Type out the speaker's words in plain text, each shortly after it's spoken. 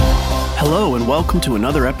Hello and welcome to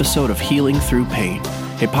another episode of Healing Through Pain,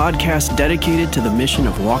 a podcast dedicated to the mission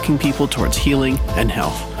of walking people towards healing and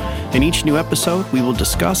health. In each new episode, we will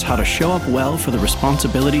discuss how to show up well for the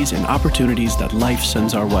responsibilities and opportunities that life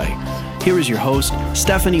sends our way. Here is your host,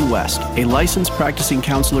 Stephanie West, a licensed practicing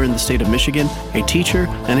counselor in the state of Michigan, a teacher,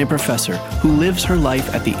 and a professor who lives her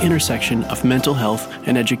life at the intersection of mental health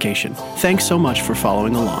and education. Thanks so much for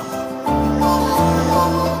following along.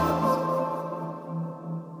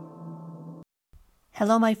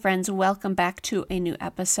 Hello, my friends. Welcome back to a new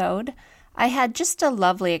episode. I had just a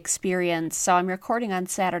lovely experience, so I'm recording on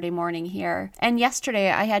Saturday morning here. And yesterday,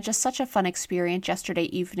 I had just such a fun experience yesterday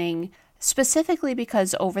evening, specifically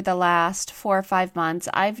because over the last 4 or 5 months,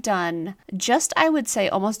 I've done just, I would say,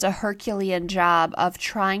 almost a Herculean job of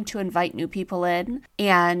trying to invite new people in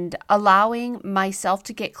and allowing myself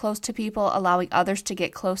to get close to people, allowing others to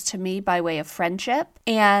get close to me by way of friendship.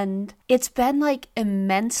 And it's been like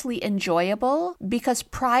immensely enjoyable because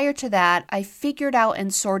prior to that, I figured out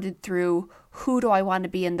and sorted through who do I want to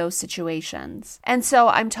be in those situations? And so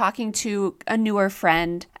I'm talking to a newer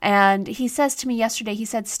friend, and he says to me yesterday, he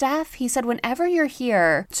said, Steph, he said, whenever you're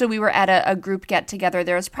here, so we were at a group get together,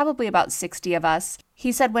 there was probably about 60 of us.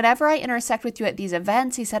 He said, whenever I intersect with you at these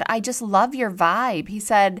events, he said, I just love your vibe. He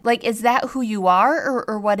said, like, is that who you are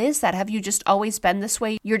or what is that? Have you just always been this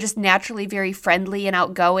way? You're just naturally very friendly and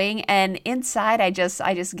outgoing. And inside, I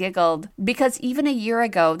just giggled because even a year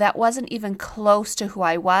ago, that wasn't even close to who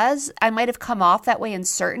I was. I might have come off that way in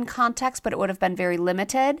certain contexts, but it would have been very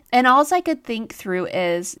limited. And all I could think through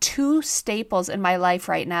is 2 staples in my life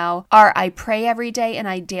right now are I pray every day and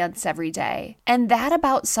I dance every day. And that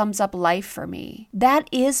about sums up life for me. That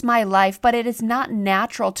is my life, but it is not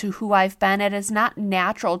natural to who I've been. It is not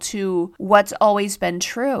natural to what's always been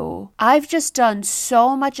true. I've just done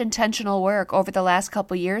so much intentional work over the last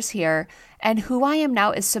couple years here, and who I am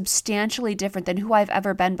now is substantially different than who I've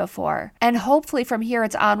ever been before. And hopefully from here,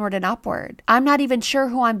 it's onward and upward. I'm not even sure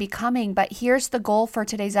who I'm becoming, but here's the goal for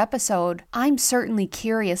today's episode. I'm certainly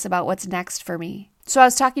curious about what's next for me. So I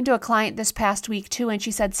was talking to a client this past week too, and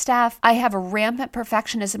she said, Steph, I have a rampant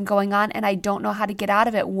perfectionism going on and I don't know how to get out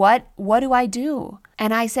of it. What do I do?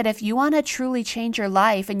 And I said, if you want to truly change your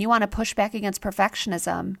life and you want to push back against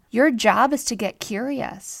perfectionism, your job is to get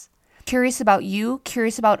curious. Curious about you,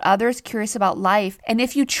 curious about others, curious about life. And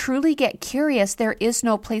if you truly get curious, there is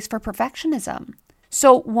no place for perfectionism.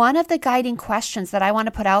 So one of the guiding questions that I want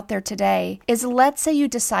to put out there today is, let's say you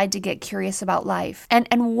decide to get curious about life. And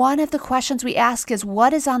one of the questions we ask is,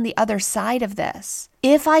 what is on the other side of this?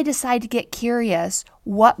 If I decide to get curious,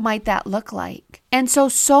 what might that look like? And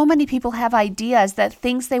so many people have ideas that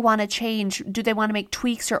things they want to change. Do they want to make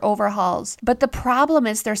tweaks or overhauls? But the problem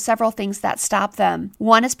is there's several things that stop them.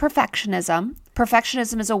 One is perfectionism.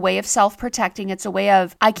 Perfectionism is a way of self-protecting. It's a way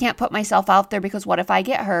of, I can't put myself out there because what if I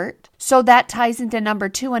get hurt? So that ties into number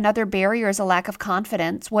 2. Another barrier is a lack of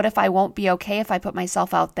confidence. What if I won't be okay if I put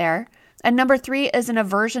myself out there? And number 3 is an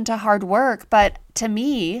aversion to hard work. But to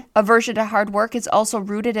me, aversion to hard work is also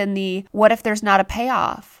rooted in the, what if there's not a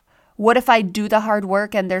payoff? What if I do the hard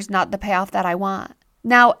work and there's not the payoff that I want?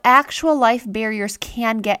 Now, actual life barriers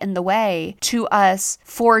can get in the way to us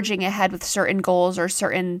forging ahead with certain goals or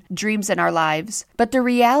certain dreams in our lives. But the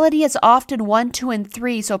reality is often 1, 2, and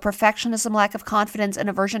 3, so perfectionism, lack of confidence, and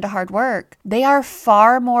aversion to hard work, they are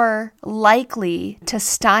far more likely to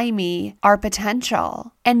stymie our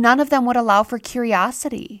potential. And none of them would allow for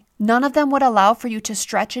curiosity. None of them would allow for you to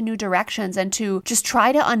stretch in new directions and to just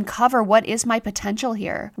try to uncover, what is my potential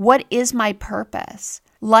here? What is my purpose?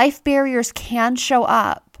 Life barriers can show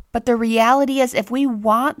up, but the reality is if we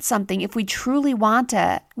want something, if we truly want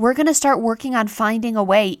it, we're going to start working on finding a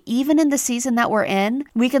way. Even in the season that we're in,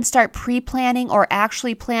 we can start pre-planning or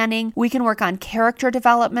actually planning. We can work on character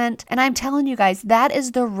development. And I'm telling you guys, that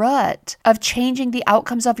is the root of changing the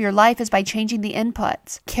outcomes of your life, is by changing the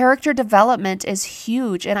inputs. Character development is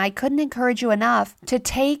huge. And I couldn't encourage you enough to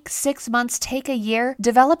take 6 months, take a year,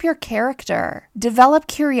 develop your character, develop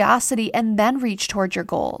curiosity, and then reach towards your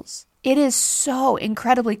goals. It is so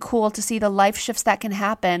incredibly cool to see the life shifts that can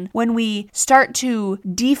happen when we start to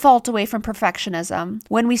default away from perfectionism,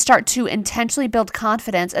 when we start to intentionally build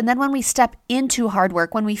confidence, and then when we step into hard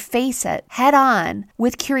work, when we face it head on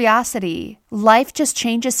with curiosity, life just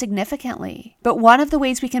changes significantly. But one of the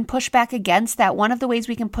ways we can push back against that, one of the ways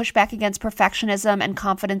we can push back against perfectionism and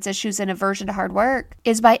confidence issues and aversion to hard work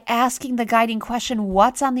is by asking the guiding question,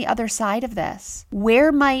 what's on the other side of this?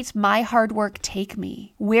 Where might my hard work take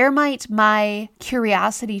me? Where might my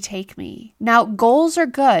curiosity take me? Now, goals are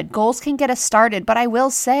good. Goals can get us started, but I will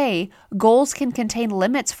say goals can contain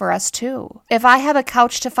limits for us too. If I have a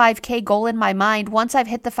couch to 5K goal in my mind, once I've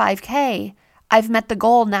hit the 5K, I've met the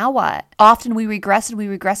goal, now what? Often we regress, and we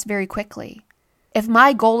regress very quickly. If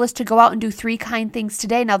my goal is to go out and do 3 kind things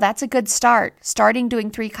today, now that's a good start. Starting doing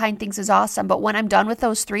 3 kind things is awesome, but when I'm done with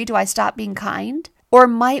those 3, do I stop being kind? Or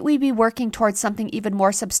might we be working towards something even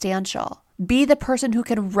more substantial? Be the person who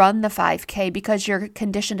can run the 5K because you're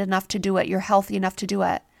conditioned enough to do it, you're healthy enough to do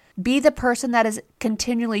it. Be the person that is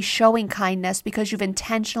continually showing kindness because you've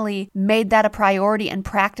intentionally made that a priority and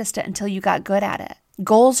practiced it until you got good at it.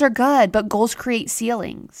 Goals are good, but goals create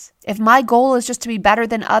ceilings. If my goal is just to be better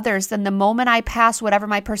than others, then the moment I pass whatever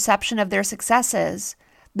my perception of their success is,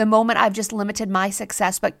 the moment I've just limited my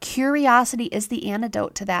success. But curiosity is the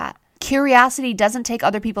antidote to that. Curiosity doesn't take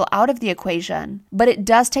other people out of the equation, but it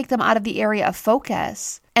does take them out of the area of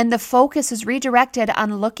focus. And the focus is redirected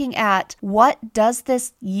on looking at, what does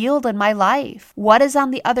this yield in my life? What is on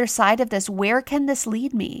the other side of this? Where can this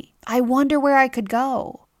lead me? I wonder where I could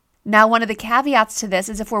go. Now, one of the caveats to this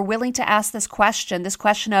is if we're willing to ask this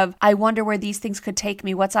question of, I wonder where these things could take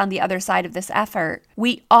me, what's on the other side of this effort,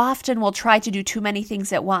 we often will try to do too many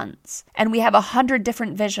things at once. And we have 100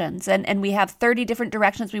 different visions, and we have 30 different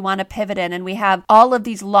directions we want to pivot in, and we have all of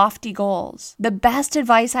these lofty goals. The best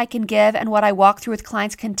advice I can give, and what I walk through with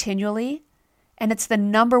clients continually, and it's the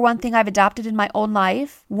number one thing I've adopted in my own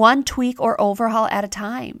life, 1 tweak or overhaul at a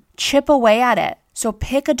time. Chip away at it. So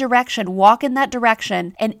pick a direction, walk in that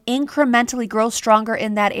direction, and incrementally grow stronger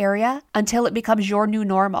in that area until it becomes your new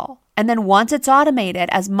normal. And then once it's automated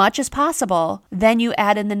as much as possible, then you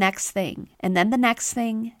add in the next thing, and then the next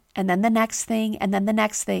thing, and then the next thing, and then the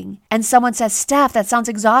next thing. And someone says, Steph, that sounds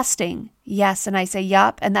exhausting. Yes, and I say,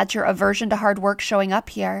 yup, and that's your aversion to hard work showing up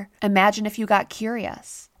here. Imagine if you got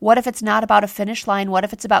curious. What if it's not about a finish line? What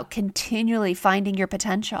if it's about continually finding your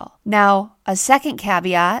potential? Now, a second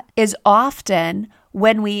caveat is often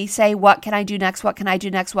when we say, what can I do next? What can I do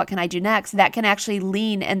next? What can I do next? That can actually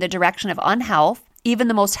lean in the direction of unhealth. Even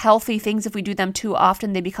the most healthy things, if we do them too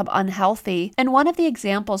often, they become unhealthy. And one of the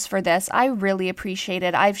examples for this, I really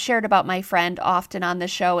appreciated. I've shared about my friend often on the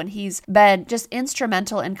show, and he's been just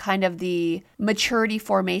instrumental in kind of the maturity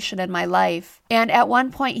formation in my life. And at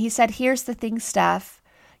one point he said, here's the thing, Steph.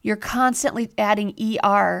 You're constantly adding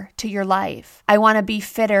ER to your life. I want to be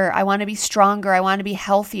fitter. I want to be stronger. I want to be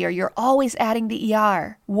healthier. You're always adding the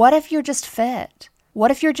ER. What if you're just fit? What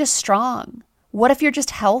if you're just strong? What if you're just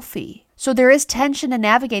healthy? So there is tension to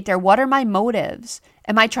navigate there. What are my motives?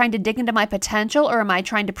 Am I trying to dig into my potential, or am I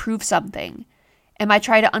trying to prove something? Am I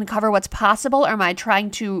trying to uncover what's possible, or am I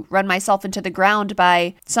trying to run myself into the ground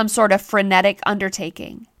by some sort of frenetic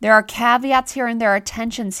undertaking? There are caveats here and there are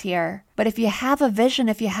tensions here. But if you have a vision,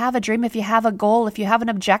 if you have a dream, if you have a goal, if you have an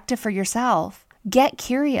objective for yourself, get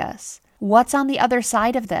curious. What's on the other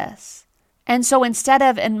side of this? And so instead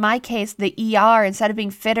of, in my case, the ER, instead of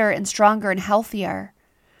being fitter and stronger and healthier,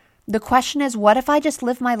 the question is, what if I just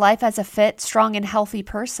live my life as a fit, strong, and healthy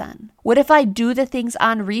person? What if I do the things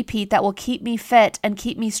on repeat that will keep me fit and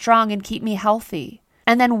keep me strong and keep me healthy?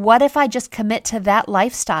 And then what if I just commit to that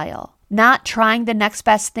lifestyle? Not trying the next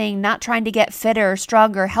best thing, not trying to get fitter,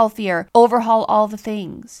 stronger, healthier, overhaul all the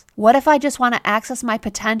things. What if I just want to access my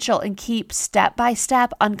potential and keep step by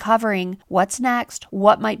step uncovering what's next,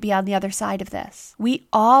 what might be on the other side of this? We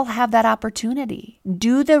all have that opportunity.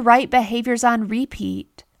 Do the right behaviors on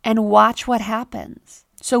repeat and watch what happens.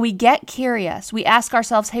 So we get curious. We ask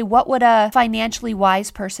ourselves, hey, what would a financially wise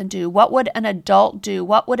person do? What would an adult do?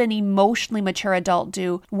 What would an emotionally mature adult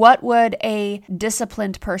do? What would a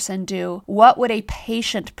disciplined person do? What would a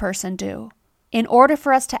patient person do? In order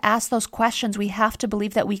for us to ask those questions, we have to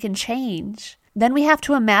believe that we can change. Then we have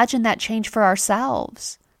to imagine that change for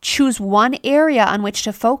ourselves. Choose one area on which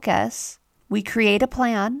to focus. We create a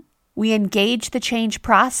plan. We engage the change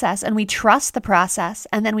process, and we trust the process,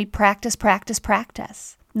 and then we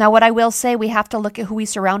practice. Now, what I will say, we have to look at who we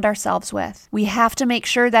surround ourselves with. We have to make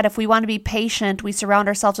sure that if we want to be patient, we surround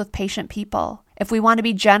ourselves with patient people. If we want to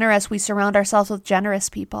be generous, we surround ourselves with generous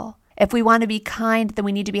people. If we want to be kind, then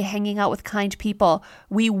we need to be hanging out with kind people.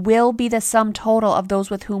 We will be the sum total of those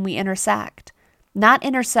with whom we intersect, not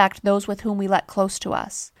intersect those with whom we let close to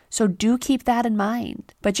us. So do keep that in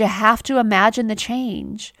mind. But you have to imagine the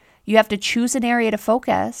change. You have to choose an area to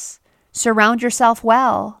focus, surround yourself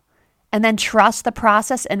well, and then trust the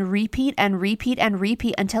process and repeat and repeat and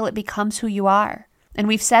repeat until it becomes who you are. And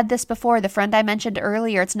we've said this before, the friend I mentioned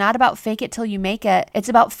earlier, it's not about fake it till you make it. It's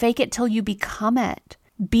about fake it till you become it.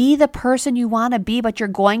 Be the person you want to be, but you're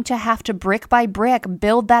going to have to brick by brick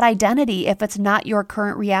build that identity if it's not your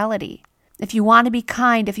current reality. If you want to be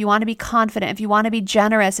kind, if you want to be confident, if you want to be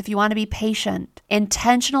generous, if you want to be patient,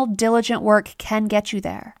 intentional, diligent work can get you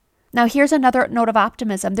there. Now, here's another note of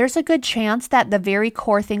optimism. There's a good chance that the very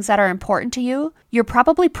core things that are important to you, you're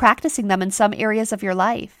probably practicing them in some areas of your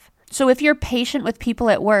life. So if you're patient with people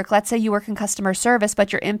at work, let's say you work in customer service,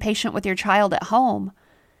 but you're impatient with your child at home,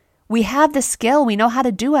 we have the skill. We know how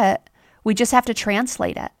to do it. We just have to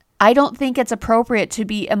translate it. I don't think it's appropriate to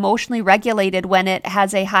be emotionally regulated when it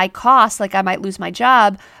has a high cost, like I might lose my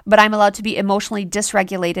job, but I'm allowed to be emotionally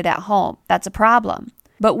dysregulated at home. That's a problem.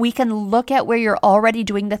 But we can look at where you're already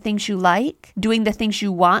doing the things you like, doing the things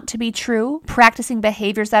you want to be true, practicing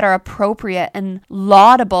behaviors that are appropriate and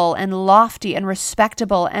laudable and lofty and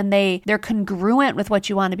respectable, and they're congruent with what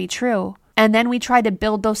you want to be true. And then we try to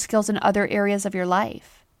build those skills in other areas of your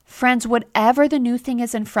life. Friends, whatever the new thing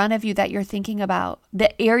is in front of you that you're thinking about,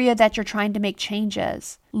 the area that you're trying to make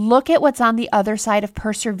changes, look at what's on the other side of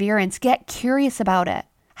perseverance. Get curious about it.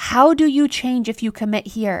 How do you change if you commit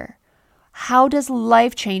here? How does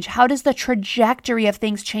life change? How does the trajectory of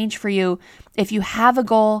things change for you if you have a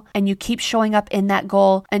goal and you keep showing up in that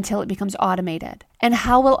goal until it becomes automated? And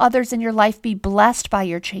how will others in your life be blessed by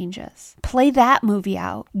your changes? Play that movie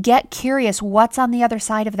out. Get curious. What's on the other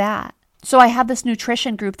side of that? So I have this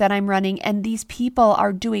nutrition group that I'm running, and these people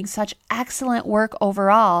are doing such excellent work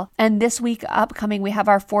overall. And this week upcoming, we have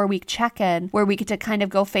our 4-week check-in where we get to kind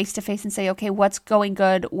of go face to face and say, okay, what's going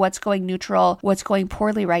good? What's going neutral? What's going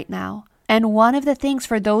poorly right now? And one of the things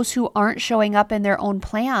for those who aren't showing up in their own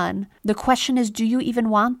plan, the question is, do you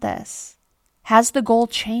even want this? Has the goal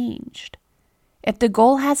changed? If the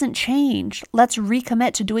goal hasn't changed, let's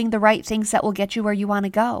recommit to doing the right things that will get you where you want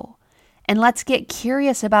to go. And let's get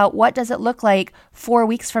curious about what does it look like 4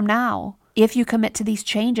 weeks from now if you commit to these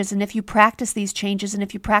changes and if you practice these changes and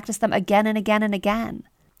if you practice them again and again and again.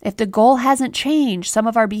 If the goal hasn't changed, some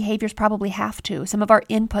of our behaviors probably have to. Some of our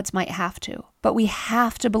inputs might have to. But we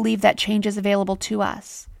have to believe that change is available to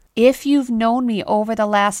us. If you've known me over the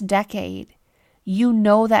last decade, you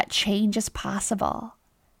know that change is possible.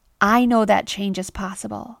 I know that change is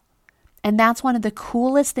possible. And that's one of the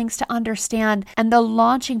coolest things to understand. And the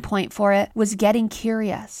launching point for it was getting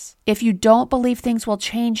curious. If you don't believe things will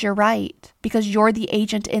change, you're right, because you're the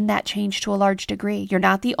agent in that change to a large degree. You're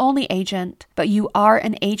not the only agent, but you are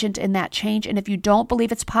an agent in that change. And if you don't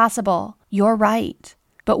believe it's possible, you're right.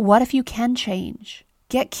 But what if you can change?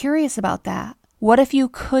 Get curious about that. What if you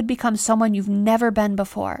could become someone you've never been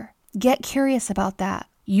before? Get curious about that.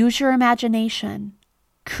 Use your imagination.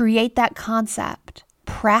 Create that concept.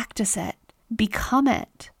 Practice it. Become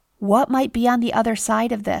it. What might be on the other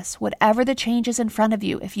side of this? Whatever the change is in front of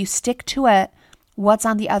you, if you stick to it, what's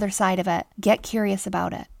on the other side of it? Get curious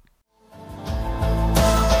about it.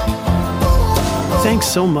 Thanks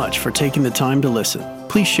so much for taking the time to listen.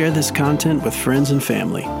 Please share this content with friends and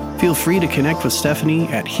family. Feel free to connect with Stephanie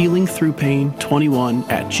at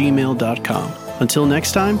healingthroughpain21@gmail.com. Until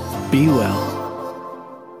next time, be well.